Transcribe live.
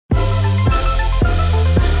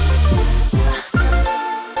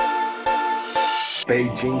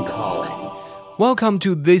Beijing Calling. Welcome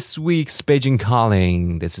to this week's Beijing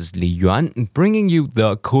Calling. This is Yuan, bringing you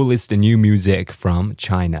the coolest new music from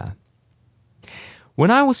China. When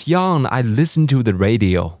I was young, I listened to the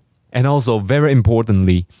radio, and also, very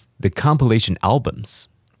importantly, the compilation albums,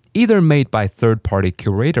 either made by third-party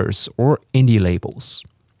curators or indie labels.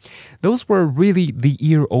 Those were really the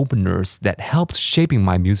ear openers that helped shaping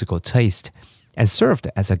my musical taste and served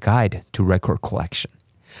as a guide to record collection.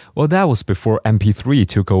 Well, that was before MP3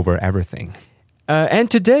 took over everything. And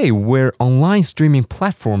today, where online streaming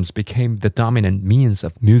platforms became the dominant means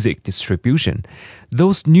of music distribution,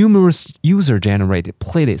 those numerous user-generated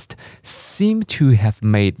playlists seem to have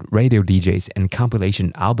made radio DJs and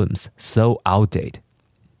compilation albums so outdated.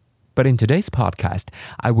 But in today's podcast,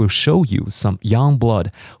 I will show you some young blood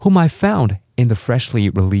whom I found in the freshly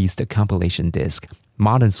released compilation disc,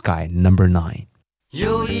 Modern Sky No. 9.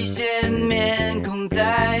 有一些面孔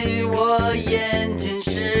在我眼前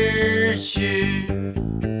逝去，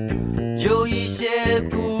有一些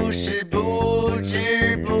故事不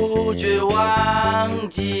知不觉忘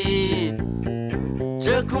记，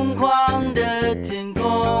这空旷的天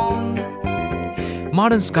空。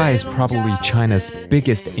 Modern Sky is probably China's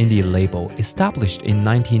biggest indie label, established in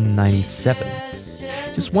 1997.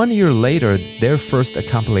 Just 1 year later, their first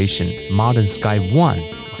compilation, Modern Sky 1,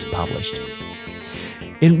 was published.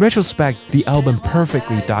 In retrospect, the album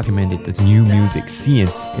perfectly documented the new music scene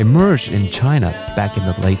emerged in China back in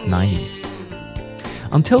the late 90s.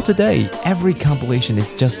 Until today, every compilation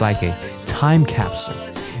is just like a time capsule,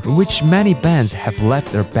 in which many bands have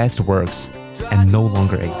left their best works and no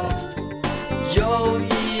longer exist.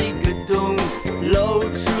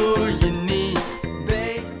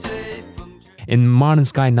 In Modern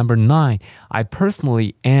Sky No. 9, I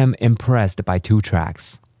personally am impressed by two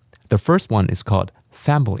tracks. The first one is called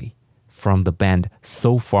Family, from the band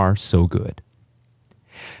So Far So Good.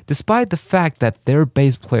 Despite the fact that their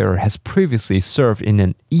bass player has previously served in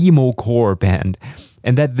an emo-core band,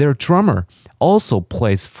 and that their drummer also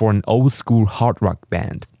plays for an old-school hard rock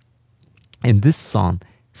band, in this song,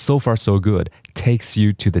 So Far So Good takes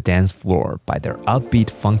you to the dance floor by their upbeat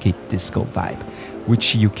funky disco vibe,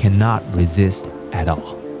 which you cannot resist at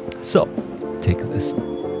all. So, take a listen.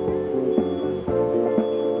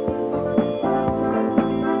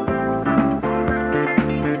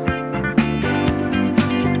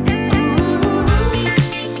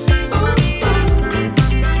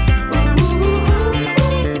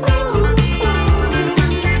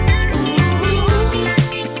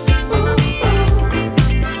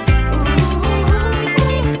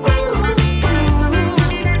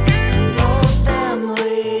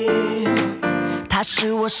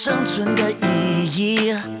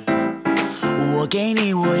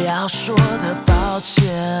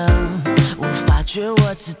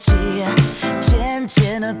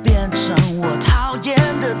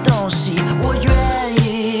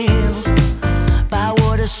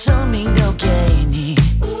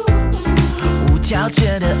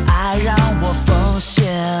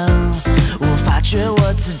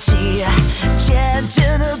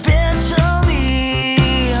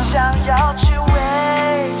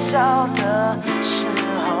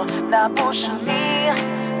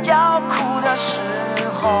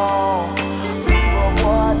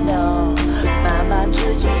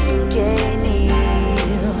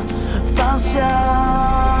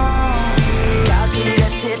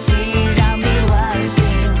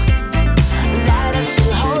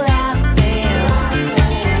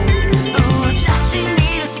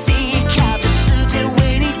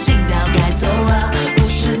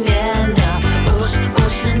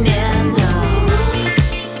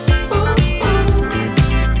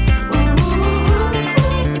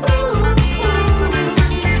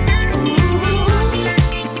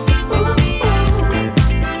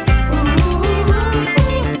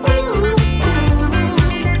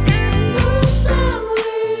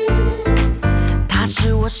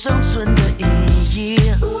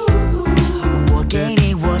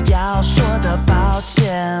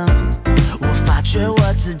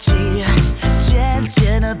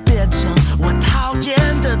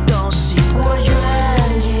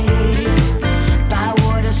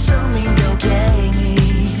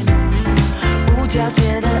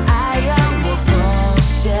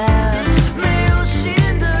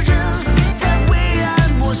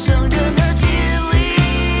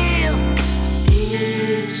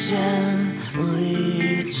 Again.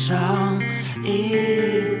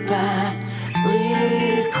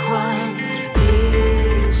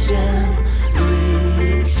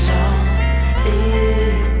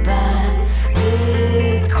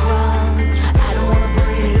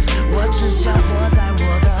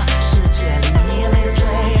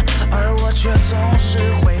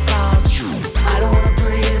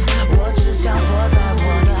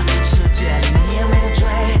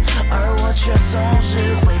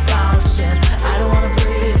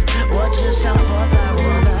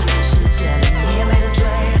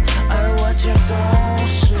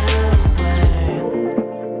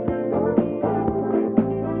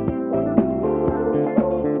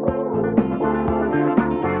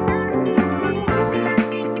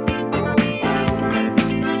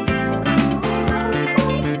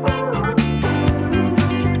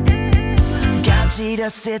 的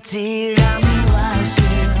city 让你乱醒，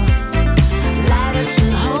来的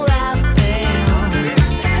时候 I feel，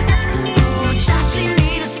 扎进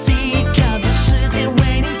你的 C， 靠边世界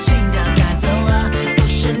为你倾倒，赶走了不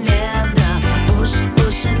是念的，不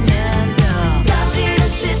是念的，高级的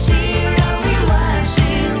city 让你乱醒，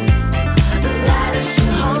来的时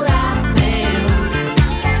候 I feel，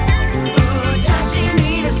 扎进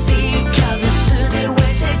你的 C， 靠边世界为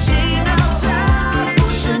谁倾倒，它不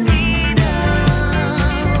是你的。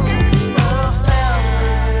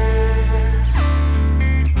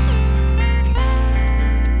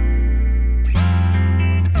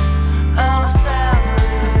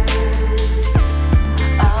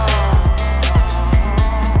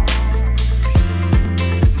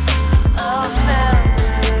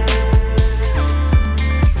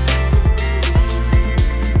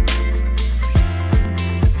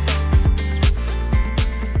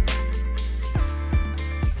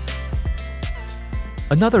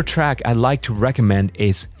Another track I'd like to recommend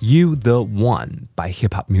is You the One by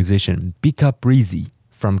hip-hop musician Bika Breezy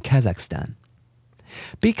from Kazakhstan.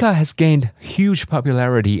 Bika has gained huge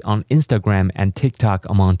popularity on Instagram and TikTok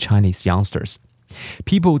among Chinese youngsters.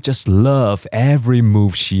 People just love every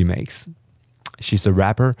move she makes. She's a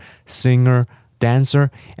rapper, singer,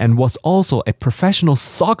 dancer, and was also a professional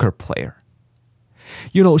soccer player.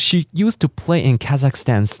 You know, she used to play in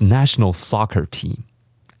Kazakhstan's national soccer team.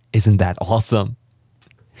 Isn't that awesome?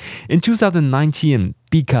 In 2019,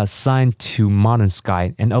 Bika signed to Modern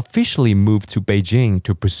Sky and officially moved to Beijing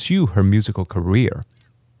to pursue her musical career.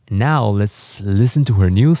 Now let's listen to her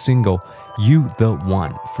new single, You the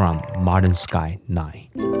One, from Modern Sky 9.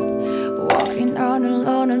 Walking out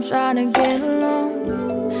alone, I'm trying to get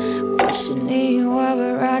along. Questioning why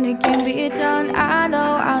we're around, it can be done. I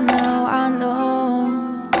know.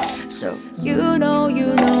 So you know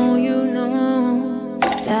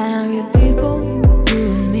that every people, you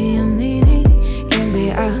and me are meeting. Can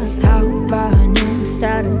be us, how about a new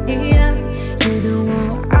start of the year? You the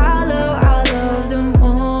one I love the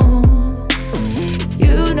most.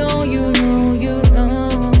 You know.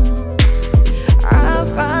 I'll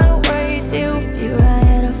find a way to fuel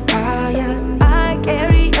ahead of fire. I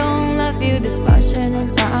carry on, I feel this passion and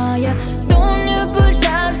fire. Don't you push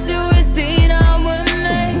us to a scene I'm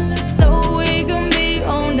winning, so we can be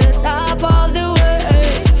on the top of the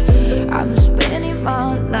waves. I'm spending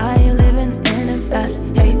my life living in the best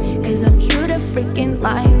day, cause I'm true to freaking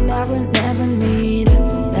line that will never need it.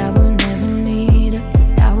 That will never need it.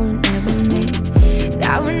 That will never need.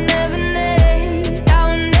 That will never need. That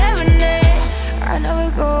will never need. I never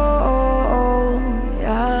go.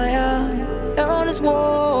 Yeah. They're on this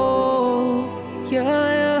wall.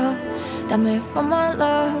 Yeah. That made for my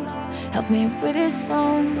love. Help me with this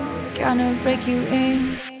song. Gonna break you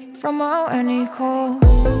in from out any call.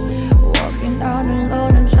 Walking out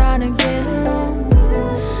alone, I'm trying to get along.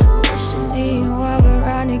 Questioning why we're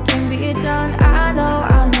around, it can be done. I know.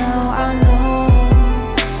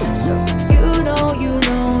 So you know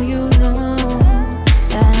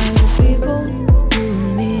that every people, you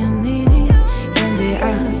and me are meeting. Can be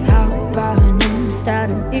us, how about a new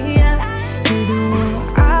start of the year? You the one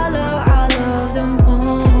I love the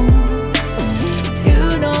most. You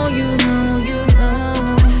know.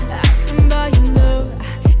 I can buy you love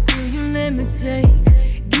till you let me take.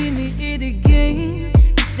 Give me it again.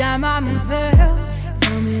 This time I'm unfair.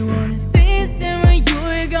 Tell me one of these things when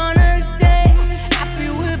you're gonna stay. I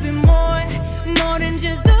feel we'll be more than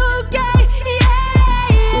just okay.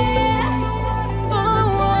 Yeah. Ooh,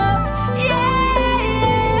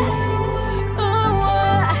 yeah.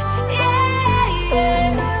 Ooh, yeah.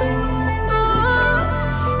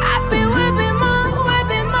 Ooh, I feel we'll be more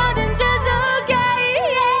than just okay.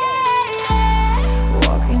 Yeah.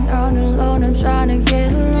 Walking out alone, I'm trying to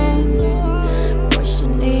get along.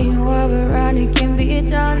 Questioning why we're around, it can be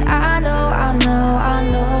done. I know.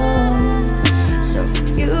 So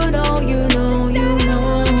you know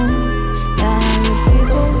that every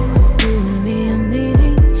people, you and me are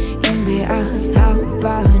meeting. Can be us, how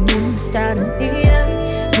about a new start of the year?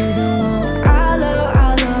 You the one I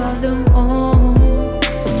love the most.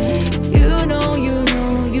 You know.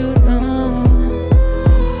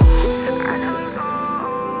 I know.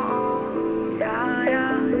 Yeah.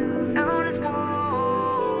 You're on this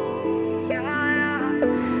wall. Yeah.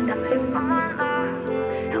 That made for my love.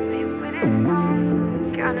 Help me with this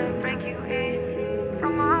song. Gonna break you in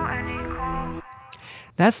from out any call.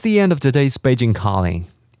 That's the end of today's Beijing Calling.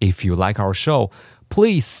 If you like our show,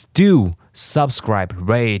 please do subscribe,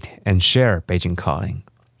 rate, and share Beijing Calling.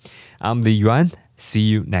 I'm Li Yuan. See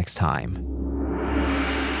you next time.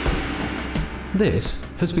 This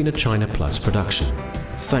has been a China Plus production.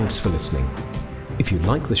 Thanks for listening. If you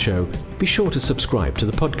like the show, be sure to subscribe to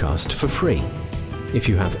the podcast for free. If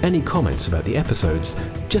you have any comments about the episodes,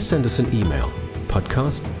 just send us an email,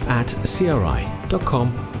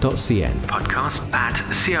 podcast@cri.com.cn.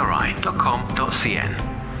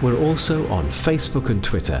 podcast@cri.com.cn. We're also on Facebook and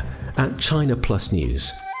Twitter @China Plus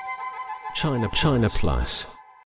News. China Plus.